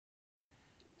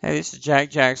Hey, this is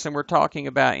Jack Jackson. We're talking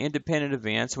about independent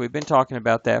events. We've been talking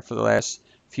about that for the last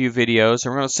few videos,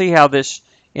 and we're going to see how this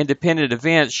independent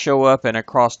events show up in a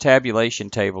cross-tabulation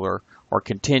table or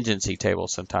contingency table,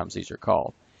 sometimes these are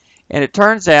called. And it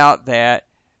turns out that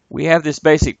we have this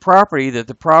basic property that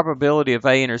the probability of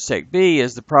A intersect B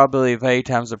is the probability of A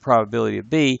times the probability of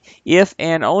B if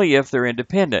and only if they're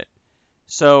independent.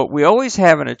 So we always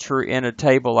have in a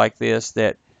table like this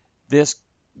that this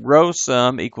row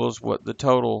sum equals what the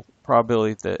total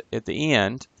probability at the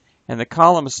end, and the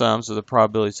column sums are the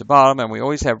probabilities at the bottom, and we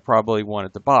always have a probability 1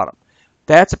 at the bottom.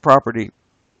 That's a property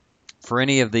for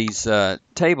any of these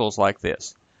tables like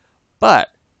this. But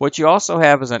what you also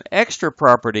have as an extra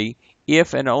property,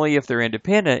 if and only if they're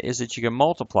independent, is that you can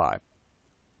multiply.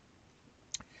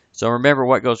 So remember,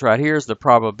 what goes right here is the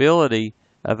probability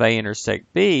of A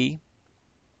intersect B,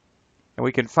 and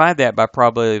we can find that by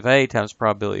probability of A times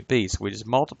probability of B. So we just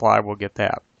multiply, we'll get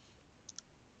that.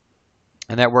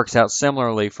 And that works out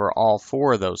similarly for all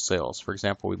four of those cells. For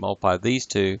example, we multiply these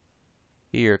two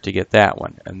here to get that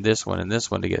one, and this one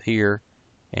to get here,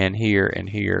 and here and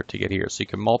here to get here. So you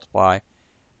can multiply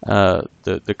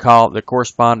the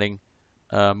corresponding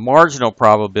marginal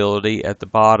probability at the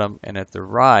bottom and at the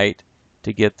right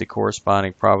to get the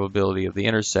corresponding probability of the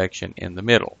intersection in the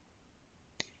middle.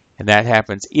 And that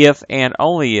happens if and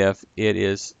only if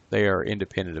they are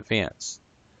independent events.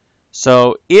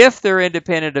 So if they're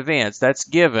independent events, that's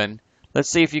given. Let's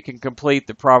see if you can complete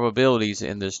the probabilities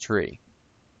in this tree.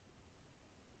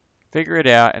 Figure it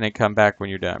out and then come back when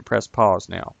you're done. Press pause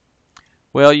now.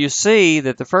 Well, you see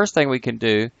that the first thing we can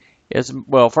do is,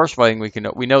 well, first of all,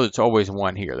 we know there's always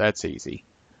one here. That's easy.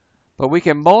 But we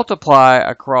can multiply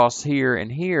across here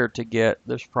and here to get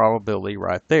this probability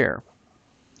right there.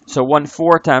 So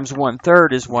 1/4 times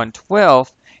 1/3 is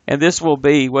 1/12, and this will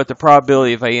be what the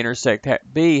probability of A intersect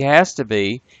B has to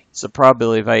be. It's the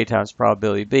probability of A times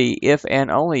probability of B if and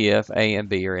only if A and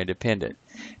B are independent.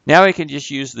 Now we can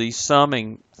just use the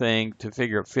summing thing to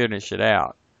finish it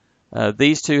out.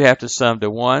 These two have to sum to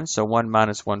 1, so 1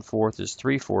 minus 1/4 is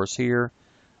 3/4 here.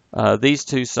 These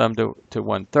two sum to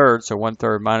 1/3, so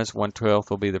 1/3 minus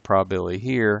 1/12 will be the probability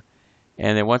here.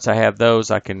 And then once I have those,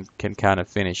 I can kind of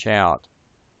finish out.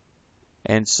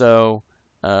 And so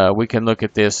we can look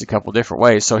at this a couple different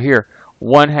ways. So here,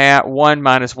 1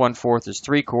 minus 1/4 is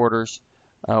 3/4.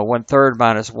 1/3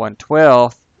 minus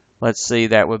 1/12. Let's see,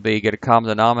 that would be get a common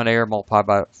denominator, multiply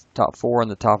by top 4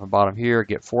 and the top and bottom here,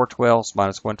 get 4/12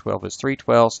 minus 1/12 is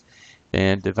 3/12.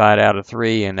 Then divide out of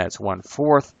 3, and that's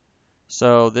 1/4.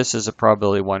 So this is a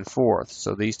probability 1/4.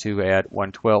 So these two add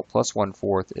 1/12 plus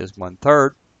 1/4 is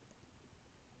 1/3.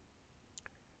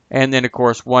 And then, of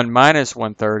course, 1 minus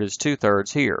 1/3 is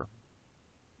 2/3 here.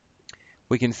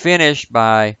 We can finish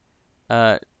by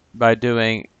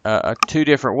doing two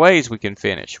different ways we can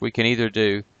finish. We can either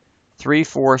do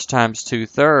 3/4 times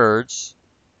 2/3.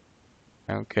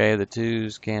 Okay, the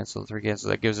 2's cancel, 3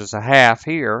 cancel. That gives us a half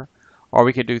here. Or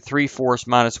we could do 3/4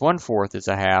 minus 1/4 is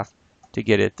a half to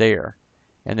get it there.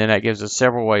 And then that gives us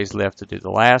several ways left to do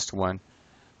the last one.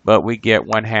 But we get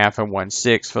 1/2 and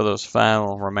 1/6 for those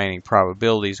final remaining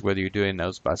probabilities, whether you're doing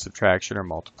those by subtraction or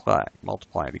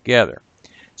multiplying together.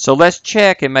 So let's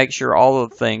check and make sure all of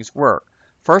the things work.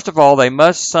 First of all, they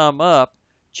must sum up,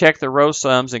 check the row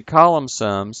sums and column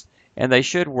sums, and they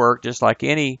should work just like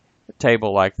any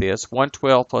table like this.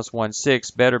 1/12 plus 1/6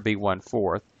 better be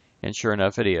 1/4, and sure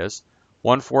enough it is.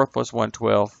 1/4 plus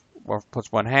 1/12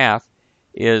 plus 1/2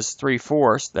 is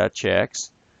 3/4, that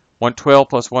checks. 1/12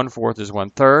 plus 1/4 is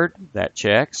 1/3, that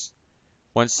checks.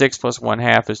 1/6 plus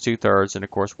 1/2 is 2/3, and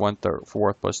of course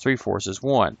 1/4 plus 3/4 is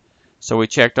 1. So we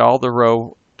checked all the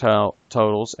row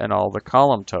totals and all the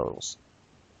column totals.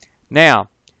 Now,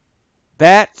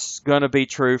 that's going to be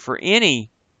true for any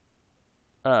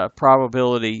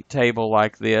probability table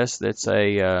like this that's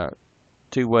a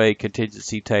two-way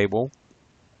contingency table,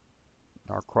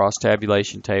 our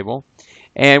cross-tabulation table.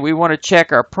 And we want to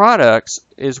check our products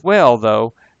as well,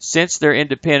 though. Since they're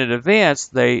independent events,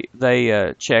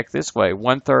 they check this way.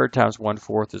 1/3 times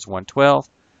 1/4 is 1/12.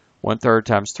 1/3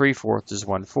 times 3/4 is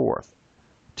 1/4.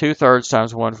 2/3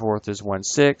 times 1/4 is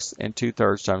 1/6, and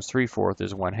 2/3 times 3/4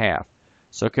 is 1/2.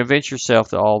 So convince yourself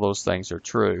that all those things are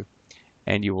true,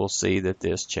 and you will see that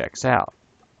this checks out.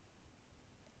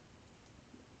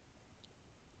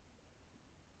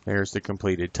 There's the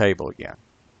completed table again.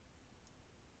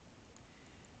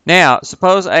 Now,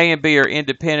 suppose A and B are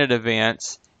independent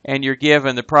events, and you're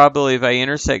given the probability of A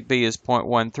intersect B is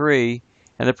 0.13,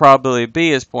 and the probability of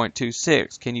B is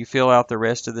 0.26. Can you fill out the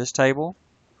rest of this table?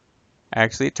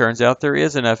 Actually, it turns out there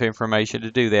is enough information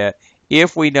to do that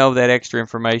if we know that extra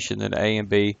information that A and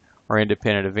B are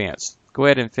independent events. Go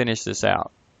ahead and finish this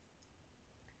out.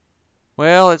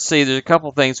 Well, let's see, there's a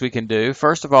couple things we can do.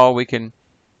 First of all, we can,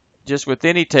 just with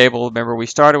any table, remember we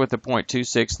started with the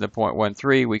 0.26 and the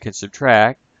 0.13, we can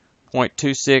subtract.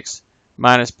 0.26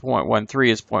 minus 0.13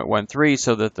 is 0.13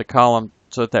 so that the column,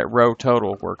 so that row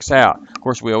total works out. Of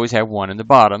course, we always have 1 in the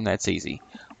bottom, that's easy.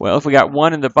 Well, if we got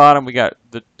 1 in the bottom, we got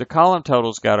the column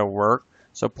total's got to work.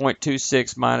 So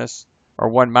 0.26 minus, or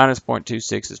 1 minus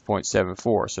 0.26 is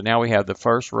 0.74. So now we have the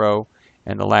first row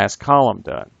and the last column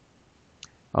done.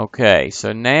 Okay,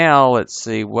 so now let's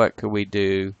see, what could we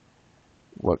do?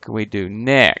 What can we do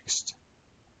next?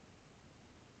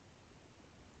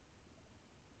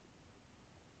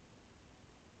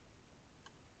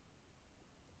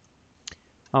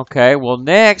 Okay, well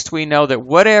next we know that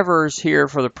whatever's here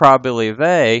for the probability of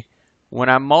A, when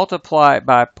I multiply it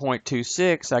by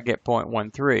 0.26, I get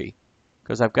 0.13.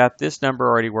 Because I've got this number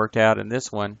already worked out and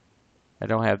this one, I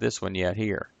don't have this one yet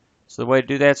here. So the way to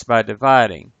do that is by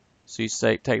dividing. So you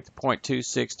say take the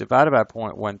 0.26 divided by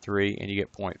 0.13 and you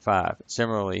get 0.5.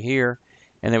 Similarly here,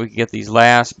 and then we can get these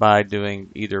last by doing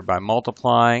either by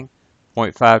multiplying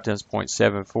 0.5 times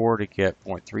 0.74 to get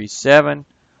 0.37,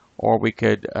 or we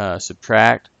could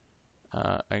subtract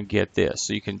and get this.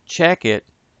 So you can check it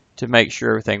to make sure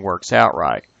everything works out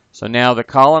right. So now the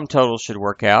column total should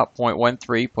work out.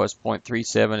 0.13 plus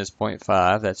 0.37 is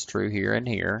 0.5. That's true here and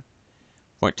here.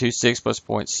 0.26 plus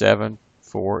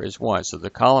 0.74 is 1. So the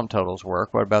column totals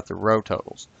work. What about the row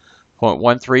totals?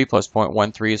 0.13 plus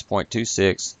 0.13 is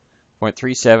 0.26.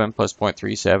 0.37 plus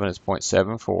 0.37 is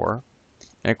 0.74.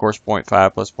 And of course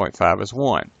 0.5 plus 0.5 is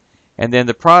 1. And then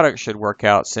the product should work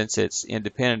out since it's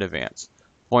independent events.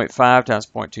 0.5 times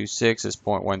 0.26 is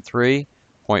 0.13.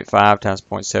 0.5 times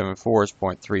 0.74 is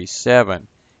 0.37.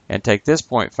 And take this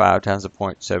 0.5 times the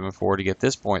 0.74 to get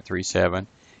this 0.37.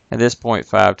 And this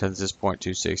 0.5 times this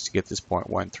 0.26 to get this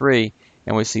 0.13.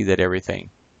 And we see that everything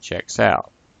checks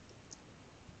out.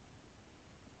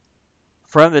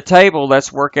 From the table,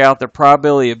 let's work out the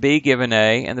probability of B given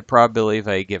A and the probability of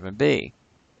A given B.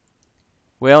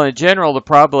 Well, in general, the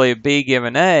probability of B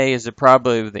given A is the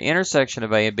probability of the intersection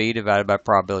of A and B divided by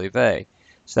probability of A.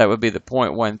 So that would be the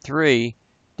 0.13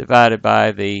 divided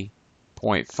by the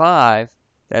 0.5,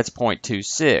 that's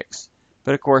 0.26.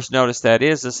 But of course, notice that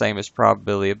is the same as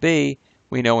probability of B.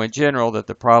 We know in general that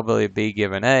the probability of B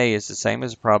given A is the same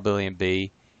as the probability in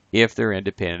B if they're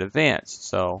independent events.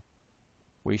 So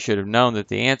we should have known that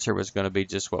the answer was going to be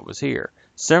just what was here.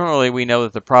 Similarly, we know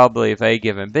that the probability of A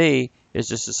given B is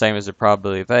just the same as the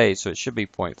probability of A, so it should be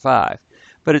 0.5.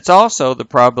 But it's also the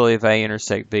probability of A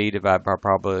intersect B divided by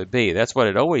probability of B. That's what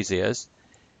it always is.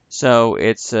 So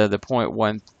it's the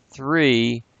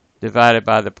 0.13 divided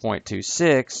by the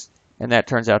 0.26, and that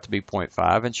turns out to be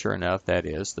 0.5, and sure enough, that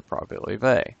is the probability of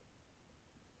A.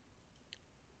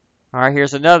 All right,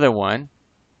 here's another one.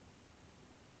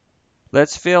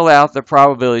 Let's fill out the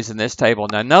probabilities in this table.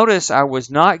 Now notice I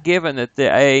was not given that the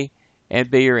A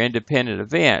and B are independent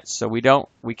events, so we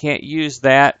can't use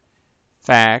that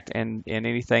fact and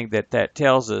anything that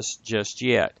tells us just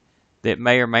yet. That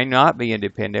may or may not be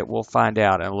independent, we'll find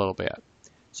out in a little bit.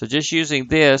 So just using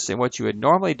this and what you would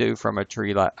normally do from a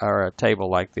tree or a table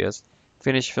like this,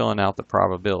 finish filling out the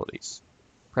probabilities.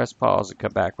 Press pause and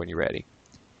come back when you're ready.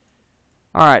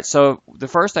 All right, so the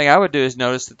first thing I would do is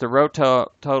notice that the row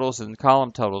totals and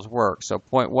column totals work. So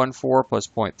 0.14 plus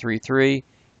 0.33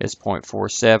 is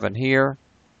 0.47 here.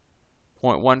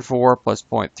 0.14 plus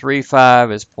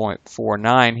 0.35 is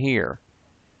 0.49 here.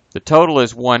 The total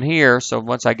is 1 here, so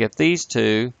once I get these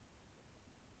two,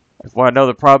 if I know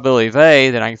the probability of A,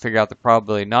 then I can figure out the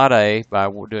probability not A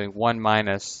by doing 1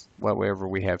 minus whatever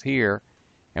we have here,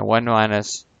 and 1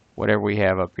 minus whatever we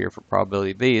have up here for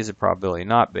probability B is the probability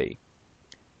not B.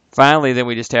 Finally, then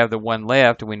we just have the 1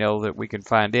 left, and we know that we can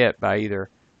find it by either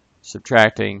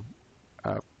subtracting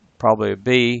probability of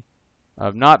B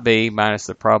of not B minus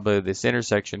the probability of this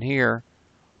intersection here,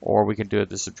 or we can do it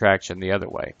the subtraction the other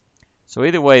way. So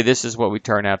either way, this is what we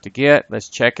turn out to get. Let's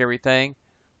check everything.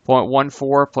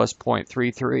 0.14 plus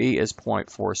 0.33 is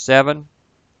 0.47.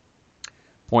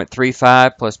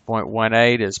 0.35 plus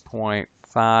 0.18 is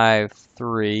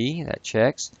 0.53. That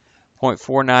checks.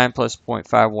 0.49 plus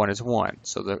 0.51 is 1.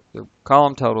 So the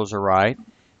column totals are right.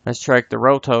 Let's check the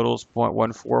row totals.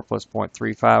 0.14 plus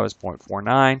 0.35 is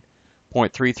 0.49.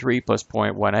 0.33 plus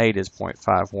 0.18 is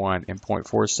 0.51. And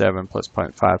 0.47 plus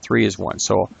 0.53 is 1.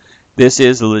 So this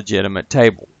is a legitimate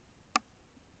table.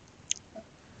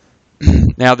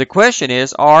 Now the question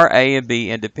is, are A and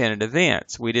B independent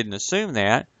events? We didn't assume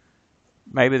that.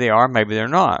 Maybe they are, maybe they're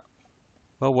not.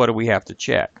 Well, what do we have to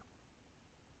check?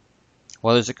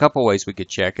 Well, there's a couple ways we could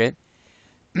check it.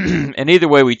 And either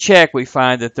way we check, we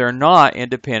find that they're not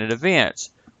independent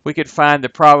events. We could find the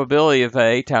probability of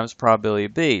A times probability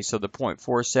of B, so the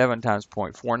 0.47 times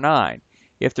 0.49.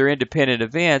 If they're independent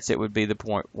events, it would be the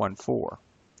 0.14,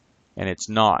 and it's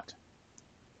not.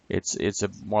 It's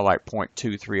more like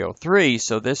 0.2303,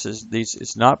 so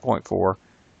it's not 0.4,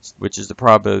 which is the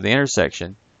probability of the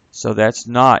intersection, so that's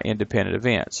not independent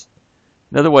events.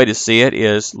 Another way to see it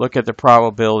is look at the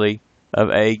probability of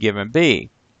A given B.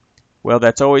 Well,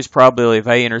 that's always probability of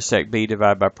A intersect B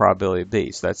divided by probability of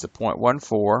B. So that's the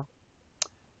 0.14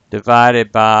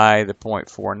 divided by the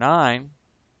 0.49,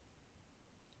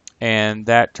 and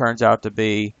that turns out to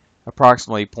be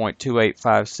approximately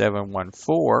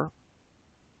 0.285714.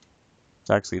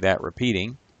 It's actually that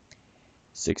repeating,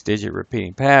 6-digit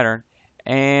repeating pattern,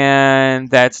 and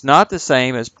that's not the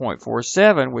same as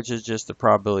 0.47, which is just the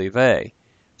probability of A.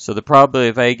 So the probability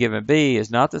of A given B is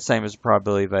not the same as the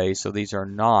probability of A, so these are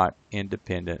not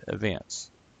independent events.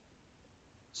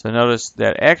 So notice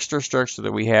that extra structure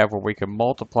that we have where we can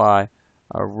multiply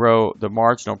a row, the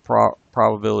marginal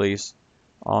probabilities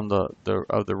on the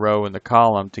row and the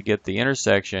column to get the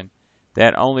intersection,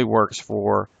 that only works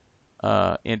for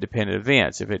independent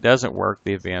events. If it doesn't work,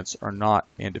 the events are not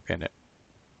independent.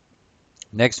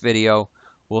 Next video,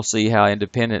 we'll see how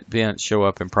independent events show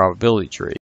up in probability trees.